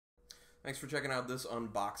Thanks for checking out this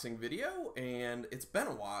unboxing video, and it's been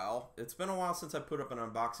a while. It's been a while since I put up an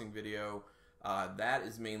unboxing video. That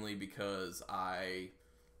is mainly because I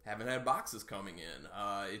haven't had boxes coming in.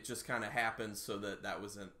 It just kind of happened so that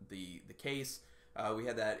wasn't the case. We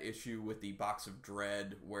had that issue with the box of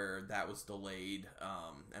Dread where that was delayed,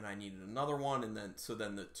 and I needed another one, and then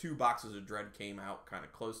the two boxes of Dread came out kind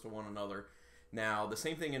of close to one another. Now, the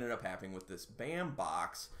same thing ended up happening with this BAM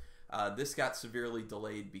box. This got severely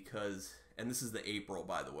delayed because, and this is the April,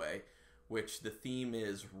 by the way, which the theme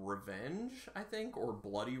is revenge, I think, or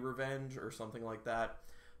bloody revenge, or something like that.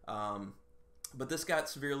 But this got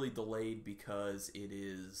severely delayed because it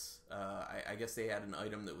is, I guess they had an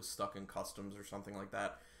item that was stuck in customs or something like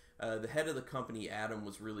that. The head of the company, Adam,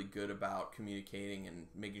 was really good about communicating and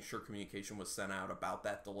making sure communication was sent out about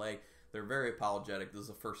that delay. They're very apologetic. This is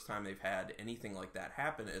the first time they've had anything like that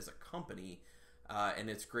happen as a company. And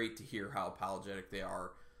it's great to hear how apologetic they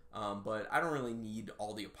are. But I don't really need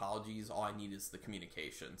all the apologies. All I need is the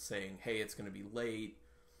communication saying, hey, it's going to be late.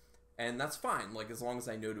 And that's fine, like as long as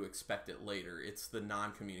I know to expect it later. It's the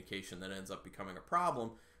non-communication that ends up becoming a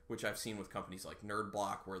problem, which I've seen with companies like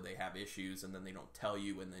NerdBlock where they have issues and then they don't tell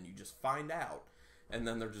you and then you just find out. And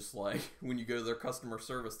then they're just like, when you go to their customer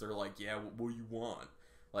service, they're like, yeah, what do you want?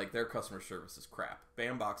 Like their customer service is crap.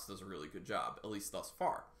 Bambox does a really good job, at least thus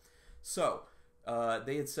far. So,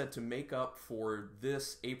 they had said to make up for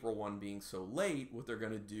this April one being so late, what they're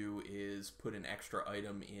going to do is put an extra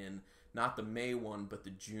item in, not the May one, but the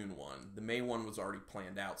June one. The May one was already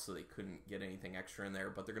planned out, so they couldn't get anything extra in there,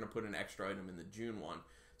 but they're going to put an extra item in the June one.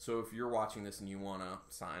 So if you're watching this and you want to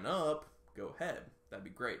sign up, go ahead. That'd be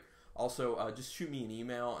great. Also, just shoot me an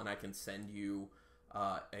email, and I can send you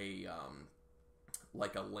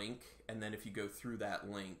like a link, and then if you go through that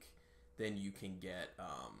link, then you can get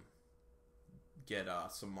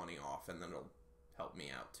some money off, and then it'll help me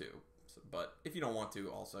out too. So, but if you don't want to,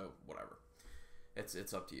 also whatever, it's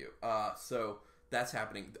up to you. So that's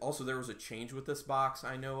happening. Also, there was a change with this box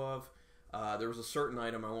I know of. There was a certain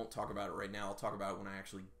item, I won't talk about it right now, I'll talk about it when I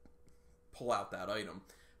actually pull out that item.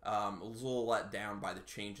 I was a little let down by the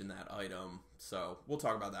change in that item, so we'll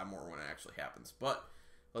talk about that more when it actually happens. But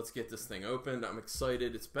let's get this thing opened. I'm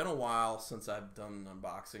excited. It's been a while since I've done an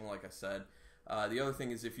unboxing, like I said. The other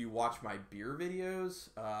thing is, if you watch my beer videos,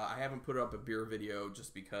 I haven't put up a beer video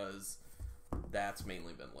just because that's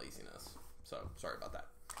mainly been laziness. So, sorry about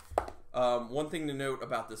that. One thing to note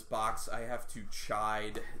about this box, I have to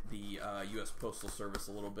chide the U.S. Postal Service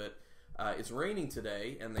a little bit. It's raining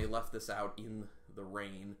today, and they left this out in the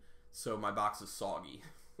rain, so my box is soggy.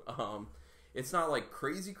 It's not like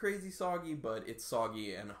crazy soggy, but it's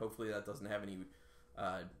soggy, and hopefully that doesn't have any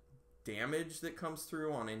damage that comes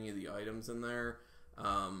through on any of the items in there.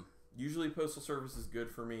 Usually Postal Service is good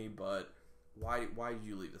for me, but why did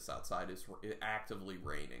you leave this outside? It's actively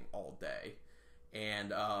raining all day,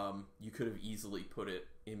 and you could have easily put it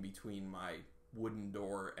in between my wooden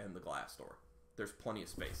door and the glass door. There's plenty of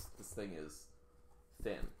space. This thing is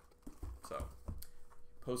thin. So,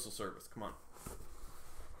 Postal Service, come on.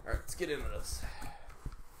 Alright, let's get into this.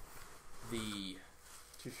 The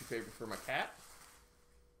tissue paper for my cat.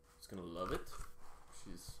 Gonna love it.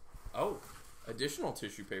 Additional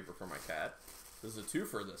tissue paper for my cat. This is a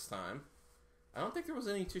twofer this time. I don't think there was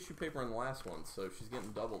any tissue paper in the last one, so she's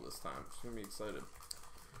getting double this time. She's gonna be excited.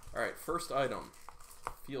 Alright, first item.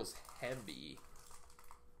 Feels heavy.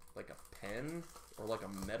 Like a pen or like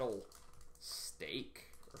a metal stake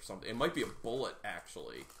or something. It might be a bullet,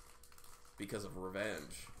 actually, because of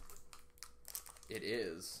revenge. It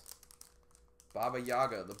is Baba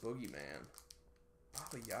Yaga, the Boogeyman.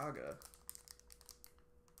 Baba Yaga.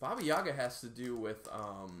 Baba Yaga has to do with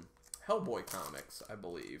Hellboy comics, I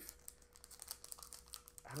believe.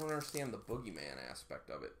 I don't understand the boogeyman aspect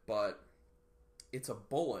of it, but it's a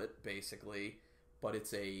bullet, basically, but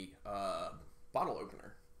it's a bottle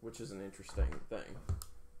opener, which is an interesting thing.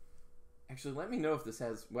 Actually, let me know if this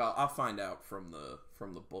has... Well, I'll find out from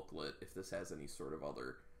the booklet if this has any sort of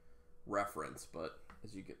other reference, but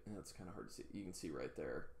as you get... It's kind of hard to see. You can see right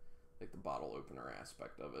there, like the bottle opener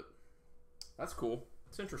aspect of it. That's cool.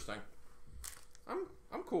 It's interesting.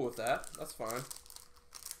 I'm cool with that. That's fine.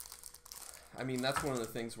 I mean, that's one of the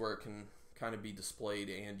things where it can kind of be displayed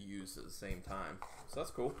and used at the same time. So that's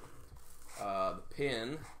cool. The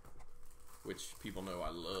pin, which people know I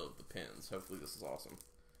love the pins. Hopefully this is awesome.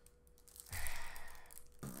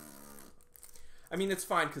 I mean, it's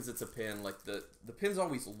fine because it's a pin. Like, the pins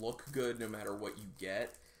always look good no matter what you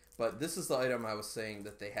get. But this is the item I was saying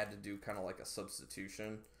that they had to do kind of like a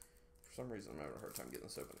substitution. For some reason, I'm having a hard time getting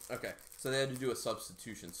this open. Okay, so they had to do a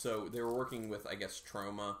substitution. So they were working with, I guess,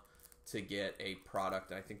 Troma to get a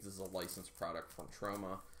product. I think this is a licensed product from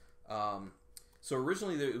Troma. So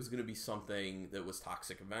originally it was going to be something that was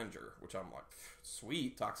Toxic Avenger, which I'm like,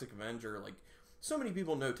 sweet, Toxic Avenger. Like, so many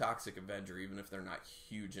people know Toxic Avenger, even if they're not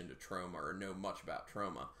huge into Troma or know much about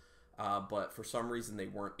Troma. But for some reason they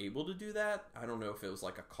weren't able to do that. I don't know if it was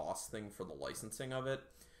like a cost thing for the licensing of it.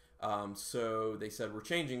 So they said, we're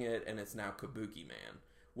changing it, and it's now Kabuki Man,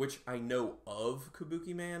 which I know of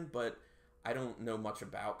Kabuki Man, but I don't know much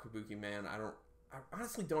about Kabuki Man. I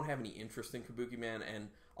honestly don't have any interest in Kabuki Man, and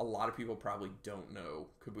a lot of people probably don't know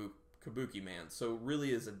Kabuki Man. So it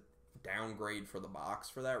really is a downgrade for the box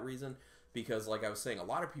for that reason, because like I was saying, a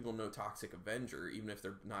lot of people know Toxic Avenger, even if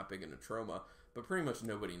they're not big into Troma, but pretty much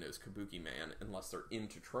nobody knows Kabuki Man unless they're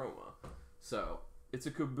into Troma. So it's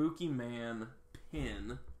a Kabuki Man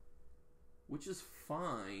pin, which is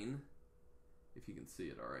fine, if you can see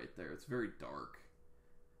it all right there. It's very dark.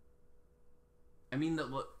 I mean,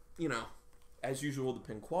 you know, as usual, the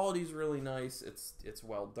pin quality is really nice. It's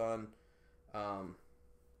well done,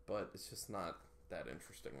 but it's just not that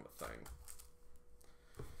interesting of a thing.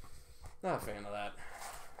 Not a fan of that.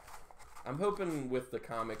 I'm hoping with the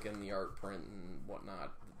comic and the art print and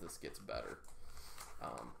whatnot that this gets better,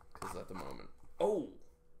 because at the moment, oh,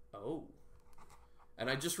 and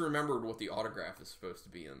I just remembered what the autograph is supposed to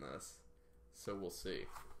be in this, so we'll see.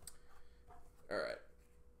 All right.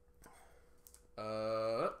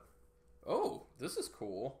 Oh, this is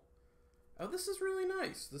cool. Oh, this is really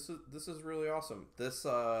nice. This is really awesome. This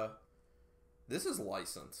is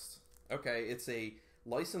licensed. Okay, it's a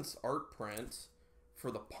licensed art print for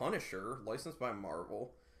the Punisher, licensed by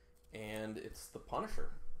Marvel, and it's the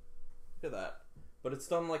Punisher. Look at that. But it's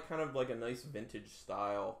done like kind of like a nice vintage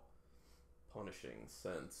style punishing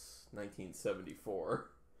since 1974.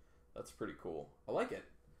 That's pretty cool. I like it.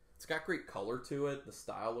 It's got great color to it. The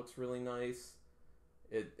style looks really nice.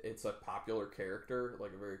 It's a popular character,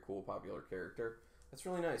 like a very cool popular character. That's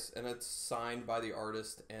really nice. And it's signed by the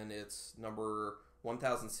artist, and it's number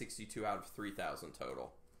 1062 out of 3000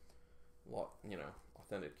 total. You know,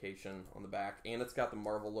 authentication on the back. And it's got the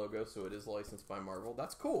Marvel logo, so it is licensed by Marvel.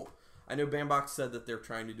 That's cool. I know Bandbox said that they're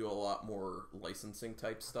trying to do a lot more licensing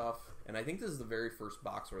type stuff. And I think this is the very first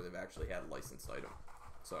box where they've actually had a licensed item.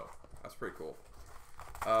 So, that's pretty cool.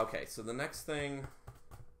 Okay, so the next thing...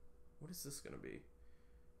 What is this going to be?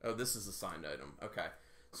 Oh, this is a signed item. Okay.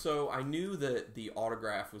 So I knew that the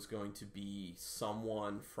autograph was going to be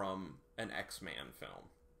someone from an X-Men film.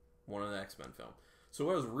 One of the X-Men film. So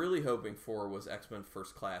what I was really hoping for was X-Men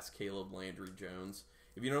First Class Caleb Landry Jones.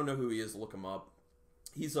 If you don't know who he is, look him up.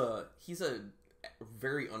 He's a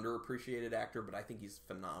very underappreciated actor, but I think he's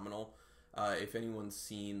phenomenal. If anyone's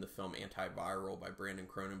seen the film Antiviral by Brandon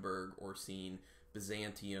Cronenberg, or seen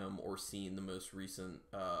Byzantium, or seen the most recent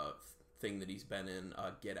thing that he's been in,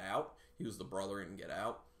 Get Out. He was the brother in Get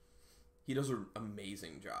Out. He does an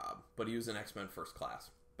amazing job, but he was in X-Men First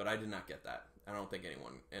Class. But I did not get that. I don't think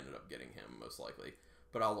anyone ended up getting him, most likely.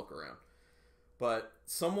 But I'll look around. But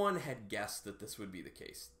someone had guessed that this would be the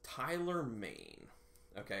case. Tyler Mane.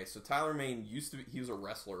 Okay, so Tyler Mane used to be, he was a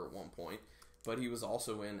wrestler at one point, but he was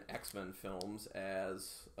also in X-Men films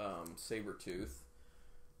as Sabretooth.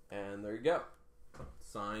 And there you go.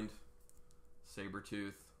 Signed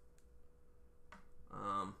Sabretooth.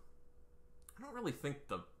 I don't really think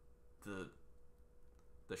the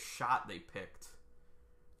shot they picked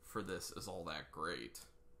for this is all that great.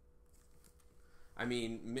 I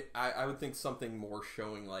mean, I would think something more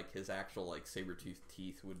showing like his actual like Sabretooth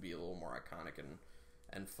teeth would be a little more iconic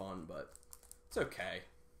and fun, but it's okay.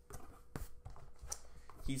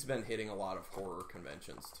 He's been hitting a lot of horror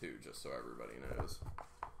conventions too, just so everybody knows.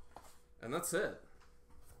 And that's it.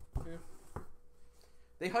 Yeah.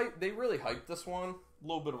 They really hyped this one. A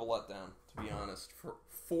little bit of a letdown, to be honest,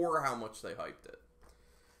 for how much they hyped it.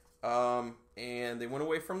 And they went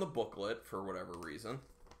away from the booklet for whatever reason.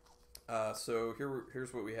 So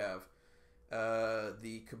here's what we have.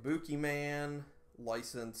 The Kabuki Man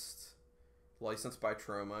licensed by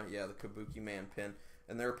Troma. Yeah, the Kabuki Man pin.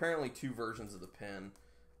 And there are apparently two versions of the pin.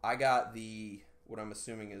 I got what I'm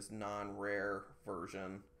assuming is non-rare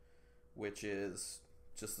version, which is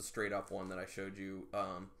just the straight up one that I showed you.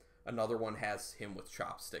 Another one has him with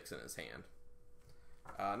chopsticks in his hand.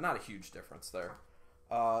 Not a huge difference there.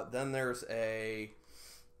 Then there's the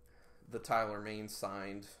Tyler Mane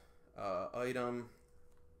signed item.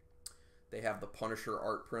 They have the Punisher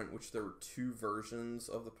art print, which there were two versions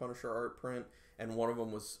of the Punisher art print, and one of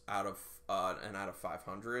them was out of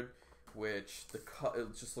 500, which it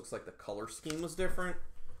just looks like the color scheme was different.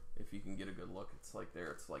 If you can get a good look, it's like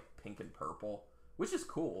there. It's like pink and purple, which is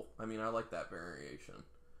cool. I mean, I like that variation.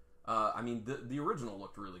 I mean, the original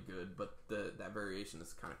looked really good, but that variation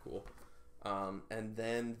is kind of cool. And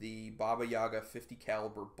then the Baba Yaga 50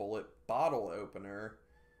 caliber bullet bottle opener.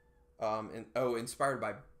 Inspired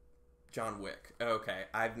by John Wick. Okay,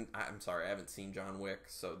 I'm sorry, I haven't seen John Wick,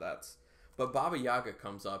 so that's. But Baba Yaga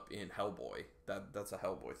comes up in Hellboy. That's a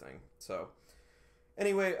Hellboy thing. So,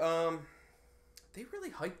 anyway, they really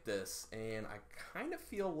hyped this, and I kind of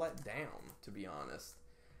feel let down, to be honest.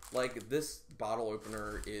 Like, this bottle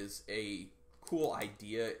opener is a cool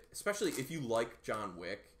idea, especially if you like John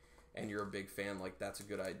Wick and you're a big fan. Like, that's a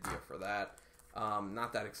good idea for that.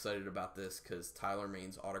 Not that excited about this because Tyler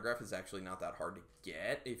Mane's autograph is actually not that hard to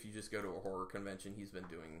get. If you just go to a horror convention, he's been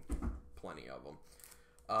doing plenty of them.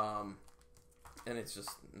 And it's just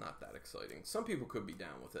not that exciting. Some people could be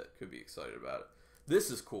down with it, could be excited about it. This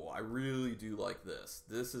is cool. I really do like this.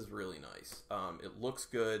 This is really nice. It looks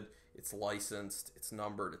good. It's licensed. It's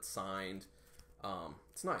numbered. It's signed.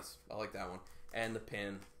 It's nice. I like that one. And the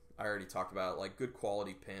pin, I already talked about it. Like, good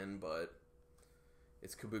quality pin, but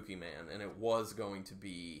it's Kabuki Man, and it was going to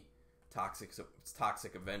be Toxic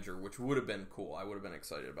Avenger, which would have been cool. I would have been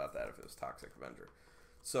excited about that if it was Toxic Avenger.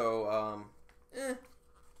 So,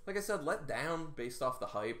 like I said, let down based off the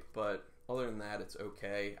hype, but other than that, it's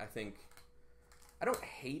okay. I don't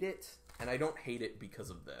hate it, and I don't hate it because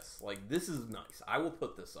of this. Like, this is nice. I will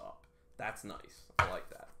put this up. That's nice. I like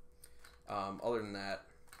that. Other than that,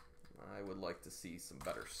 I would like to see some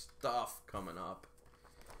better stuff coming up.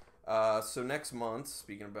 So next month,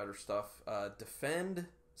 speaking of better stuff, Defend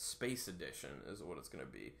Space Edition is what it's going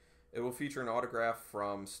to be. It will feature an autograph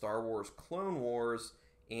from Star Wars Clone Wars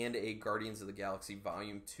and a Guardians of the Galaxy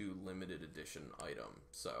Volume 2 limited edition item.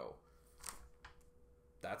 So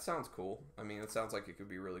that sounds cool. I mean, it sounds like it could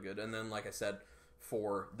be really good. And then, like I said,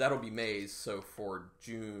 that'll be May's. So for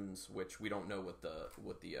June's, which we don't know what the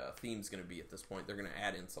theme's going to be at this point, they're going to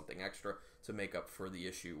add in something extra to make up for the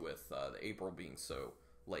issue with the April being so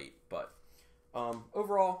late. But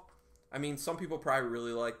overall, I mean, some people probably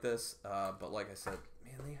really like this, but like I said,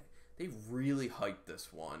 man, they really hyped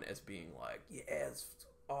this one as being like, yeah, it's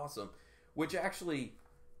awesome. Which actually,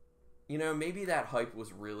 you know, maybe that hype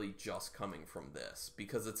was really just coming from this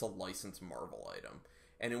because it's a licensed Marvel item.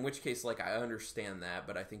 And in which case, like, I understand that,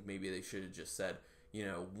 but I think maybe they should have just said, you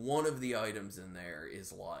know, one of the items in there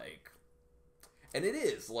is like, and it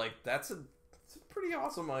is like, it's a pretty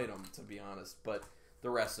awesome item, to be honest. But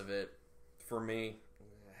the rest of it, for me,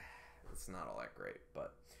 it's not all that great.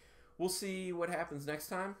 But we'll see what happens next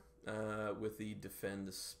time with the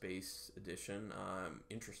Defend Space Edition. I'm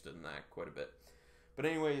interested in that quite a bit. But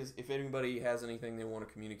anyways, if anybody has anything they want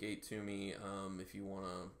to communicate to me, if you want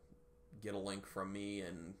to get a link from me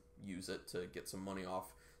and use it to get some money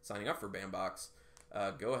off signing up for Bandbox,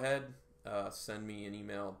 go ahead, send me an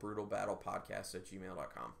email,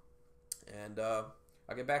 brutalbattlepodcast@gmail.com. And I'll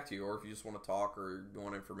get back to you. Or if you just want to talk or you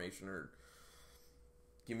want information or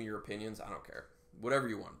give me your opinions, I don't care. Whatever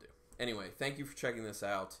you want to do. Anyway, thank you for checking this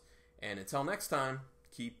out. And until next time,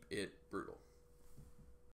 keep it brutal.